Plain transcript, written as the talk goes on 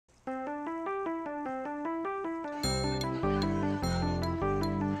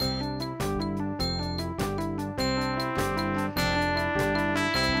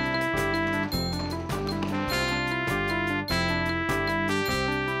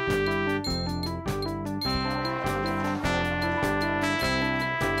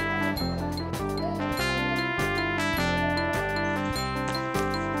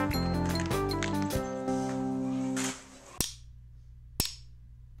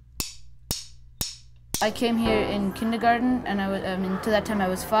I came here in kindergarten, and to that time I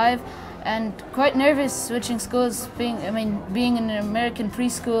was 5, and quite nervous switching schools. Being in an American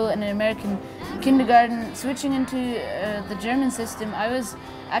preschool and an American kindergarten, switching into the German system, I was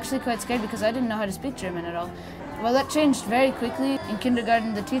actually quite scared because I didn't know how to speak German at all. Well, that changed very quickly. In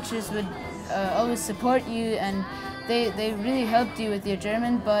kindergarten, the teachers would always support you, and they really helped you with your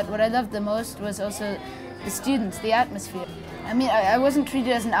German. But what I loved the most was also the students, the atmosphere. I wasn't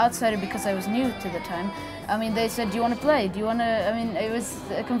treated as an outsider because I was new to the time. They said, "Do you want to play? Do you want to?" It was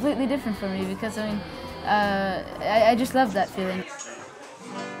completely different for me because I just loved that feeling.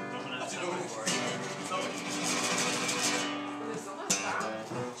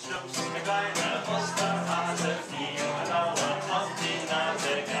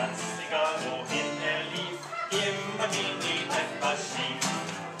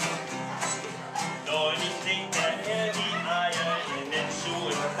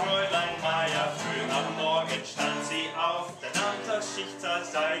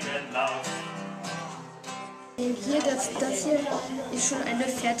 Hier, das hier ist schon eine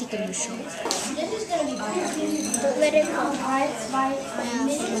fertige Mischung.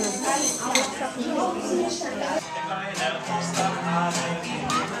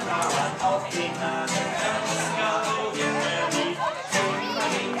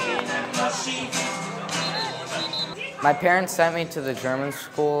 My parents sent me to the German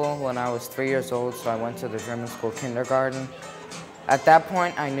school when I was 3 years old, so I went to the German school kindergarten. At that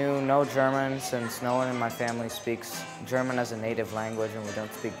point, I knew no German since no one in my family speaks German as a native language and we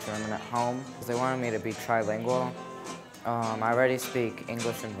don't speak German at home. They wanted me to be trilingual. I already speak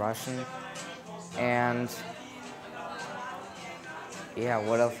English and Russian. And yeah,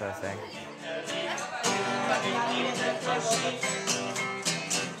 what else I think?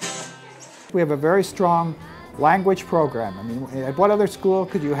 We have a very strong language program. At what other school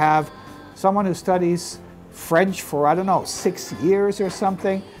could you have someone who studies French for, I don't know, 6 years or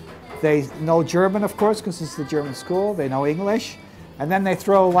something? They know German, of course, because it's the German school. They know English. And then they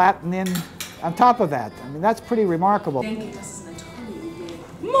throw Latin in on top of that. That's pretty remarkable. Ich denke, das ist eine tolle Idee.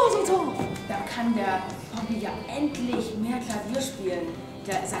 Mausertor! Da kann der Bobby ja endlich mehr Klavier spielen.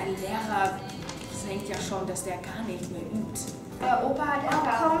 Sein Lehrer denkt ja schon, dass der gar nicht mehr übt. Opa hat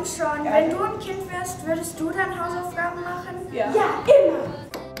komm schon, wenn du ein Kind wärst, würdest du dann Hausaufgaben machen? Ja, immer!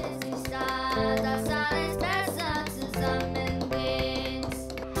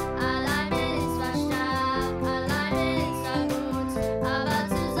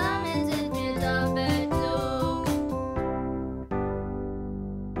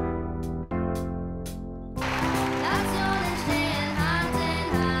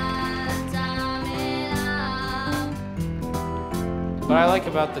 What I like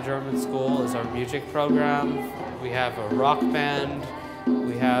about the German school is our music program. We have a rock band,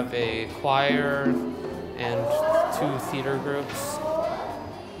 we have a choir, and 2 theater groups.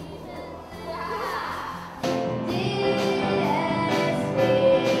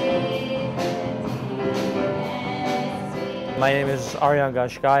 My name is Aryan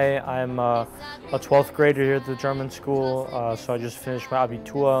Gashgai. I'm a 12th grader here at the German school, so I just finished my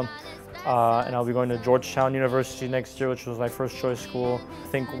Abitur. And I'll be going to Georgetown University next year, which was my first choice school. I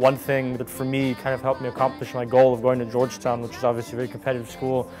think one thing that for me kind of helped me accomplish my goal of going to Georgetown, which is obviously a very competitive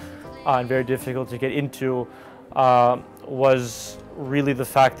school and very difficult to get into, was really the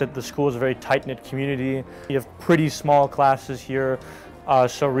fact that the school is a very tight-knit community. You have pretty small classes here.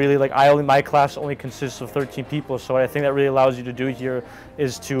 So really, my class only consists of 13 people, so what I think that really allows you to do here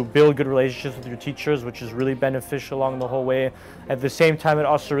is to build good relationships with your teachers, which is really beneficial along the whole way. At the same time, it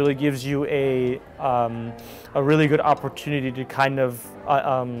also really gives you a really good opportunity to kind of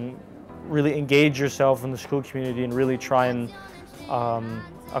really engage yourself in the school community and really try and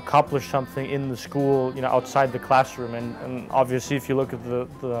accomplish something in the school, outside the classroom. And obviously, if you look at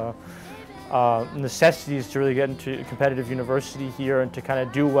the necessities to really get into a competitive university here and to kind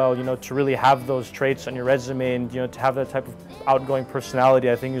of do well, to really have those traits on your resume and, to have that type of outgoing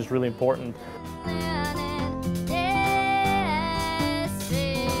personality, I think is really important.